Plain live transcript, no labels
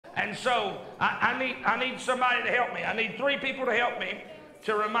And so I need somebody to help me. I need 3 people to help me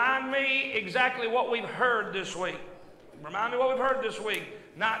to remind me exactly what we've heard this week. Remind me what we've heard this week.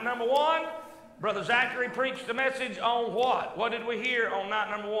 Night number 1, Brother Zachary preached a message on what? What did we hear on night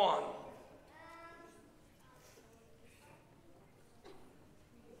number 1?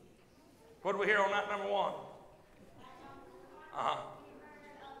 What did we hear on night number 1?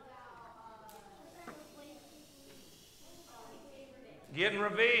 Getting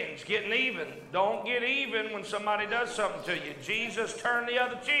revenge, getting even. Don't get even when somebody does something to you. Jesus turned the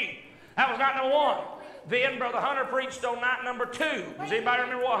other cheek. That was night number 1. Then Brother Hunter preached on night number 2. Does anybody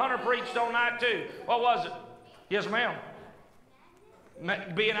remember what Hunter preached on night 2? What was it? Yes, ma'am.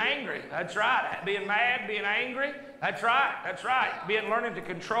 Being angry. That's right. Being mad, being angry. That's right. That's right. Learning to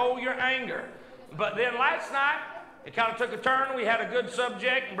control your anger. But then last night, it kind of took a turn. We had a good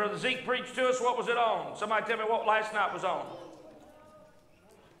subject, and Brother Zeke preached to us. What was it on? Somebody tell me what last night was on.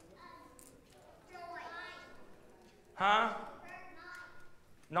 Huh?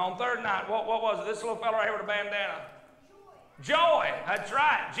 No, on third night, what was it? This little fellow right here with a bandana. Joy. That's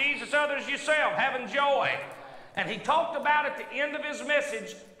right. Jesus, others, yourself. Having joy. And he talked about at the end of his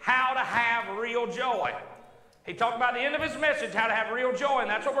message how to have real joy. He talked about at the end of his message how to have real joy, and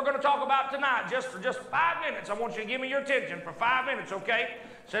that's what we're going to talk about tonight, just for 5 minutes. I want you to give me your attention for 5 minutes, okay?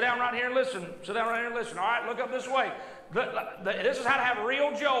 Sit down right here and listen. Sit down right here and listen. All right, look up this way. This is how to have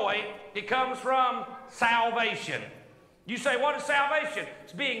real joy. It comes from salvation. You say, what is salvation?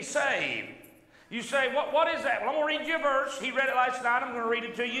 It's being saved. You say, what is that? Well, I'm going to read you a verse. He read it last night. I'm going to read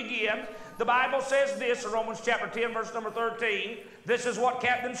it to you again. The Bible says this in Romans chapter 10, verse number 13. This is what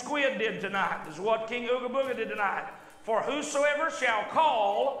Captain Squid did tonight. This is what King Ooga Booga did tonight. For whosoever shall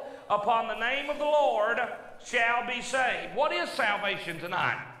call upon the name of the Lord shall be saved. What is salvation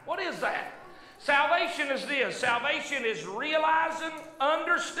tonight? What is that? Salvation is this. Salvation is realizing,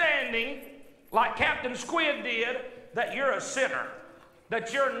 understanding, like Captain Squid did, that you're a sinner,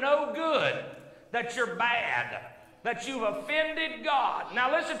 that you're no good, that you're bad, that you've offended God.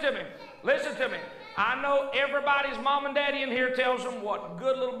 Now listen to me. Listen to me. I know everybody's mom and daddy in here tells them what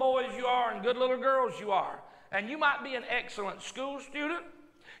good little boys you are and good little girls you are. And you might be an excellent school student.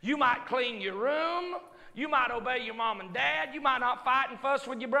 You might clean your room. You might obey your mom and dad. You might not fight and fuss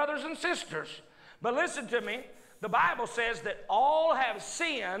with your brothers and sisters. But listen to me. The Bible says that all have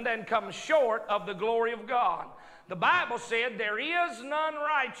sinned and come short of the glory of God. The Bible said there is none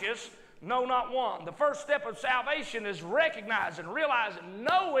righteous, no, not one. The first step of salvation is recognizing, realizing,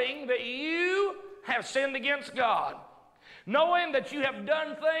 knowing that you have sinned against God. Knowing that you have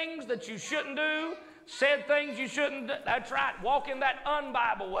done things that you shouldn't do, said things you shouldn't do. That's right, walking that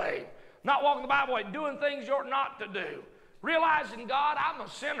un-Bible way. Not walking the Bible way, doing things you ought not to do. Realizing, God, I'm a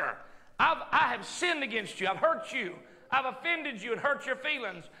sinner. I have sinned against you. I've hurt you. I've offended you and hurt your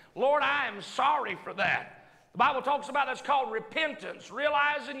feelings. Lord, I am sorry for that. The Bible talks about that's called repentance,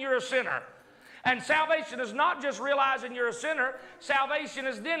 realizing you're a sinner. And salvation is not just realizing you're a sinner. Salvation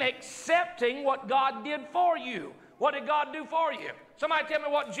is then accepting what God did for you. What did God do for you? Somebody tell me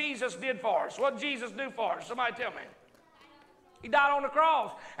what Jesus did for us. What did Jesus do for us? Somebody tell me. He died on the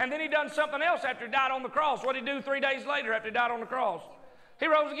cross. And then he done something else after he died on the cross. What did he do 3 days later after he died on the cross? He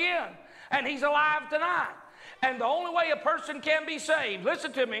rose again. And he's alive tonight. And the only way a person can be saved,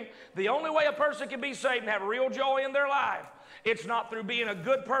 listen to me, the only way a person can be saved and have real joy in their life, it's not through being a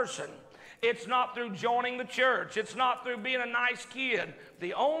good person. It's not through joining the church. It's not through being a nice kid.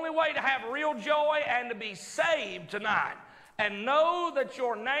 The only way to have real joy and to be saved tonight and know that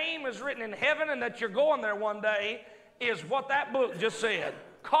your name is written in heaven and that you're going there one day is what that book just said.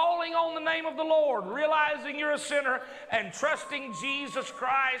 Calling on the name of the Lord, realizing you're a sinner, and trusting Jesus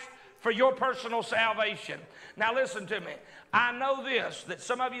Christ for your personal salvation. Now listen to me. I know this, that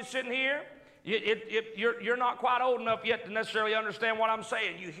some of you sitting here, you're not quite old enough yet to necessarily understand what I'm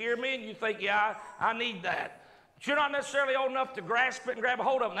saying. You hear me and you think, yeah, I need that. But you're not necessarily old enough to grasp it and grab a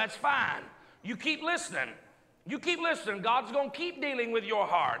hold of it. That's fine. You keep listening. You keep listening. God's going to keep dealing with your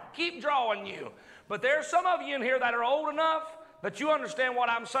heart. Keep drawing you. But there's some of you in here that are old enough that you understand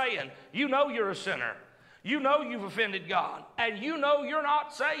what I'm saying. You know you're a sinner. You know you've offended God, and you know you're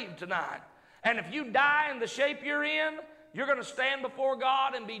not saved tonight. And if you die in the shape you're in, you're going to stand before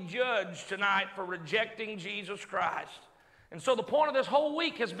God and be judged tonight for rejecting Jesus Christ. And so the point of this whole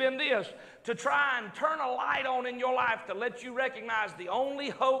week has been this, to try and turn a light on in your life to let you recognize the only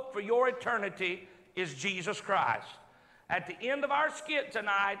hope for your eternity is Jesus Christ. At the end of our skit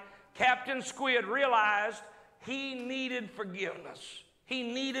tonight, Captain Squid realized he needed forgiveness. He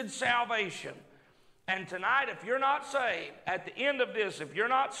needed salvation. And tonight, if you're not saved, at the end of this, if you're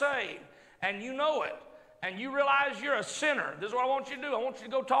not saved, and you know it, and you realize you're a sinner, this is what I want you to do. I want you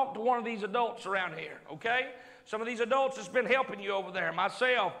to go talk to one of these adults around here, okay? Some of these adults that's been helping you over there,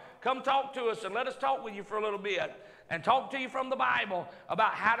 myself, come talk to us and let us talk with you for a little bit and talk to you from the Bible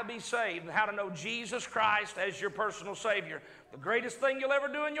about how to be saved and how to know Jesus Christ as your personal Savior. The greatest thing you'll ever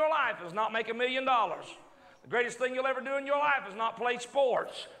do in your life is not make $1 million. The greatest thing you'll ever do in your life is not play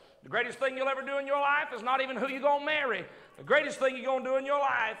sports. The greatest thing you'll ever do in your life is not even who you're going to marry. The greatest thing you're going to do in your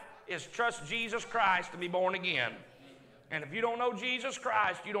life is trust Jesus Christ to be born again. And if you don't know Jesus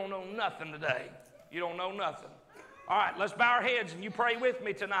Christ, you don't know nothing today. You don't know nothing. All right, let's bow our heads and you pray with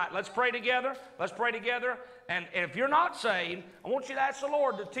me tonight. Let's pray together. Let's pray together. And if you're not saved, I want you to ask the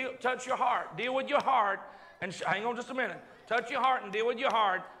Lord to touch your heart. Deal with your heart. And hang on just a minute. Touch your heart and deal with your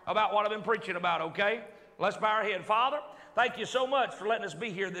heart about what I've been preaching about, okay? Let's bow our head. Father, thank you so much for letting us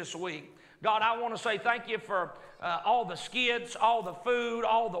be here this week. God, I want to say thank you for all the skids, all the food,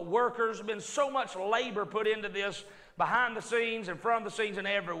 all the workers. There's been so much labor put into this behind the scenes, in front of the scenes, and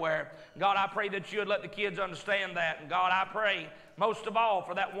everywhere. God, I pray that you would let the kids understand that. And God, I pray most of all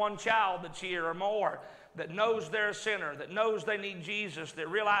for that one child that's here or more that knows they're a sinner, that knows they need Jesus, that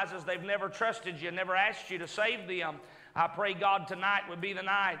realizes they've never trusted you, never asked you to save them. I pray, God, tonight would be the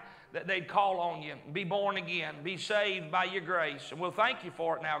night that they'd call on you, be born again, be saved by your grace. And we'll thank you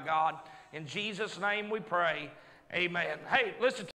for it now, God. In Jesus' name we pray. Amen. Hey, listen.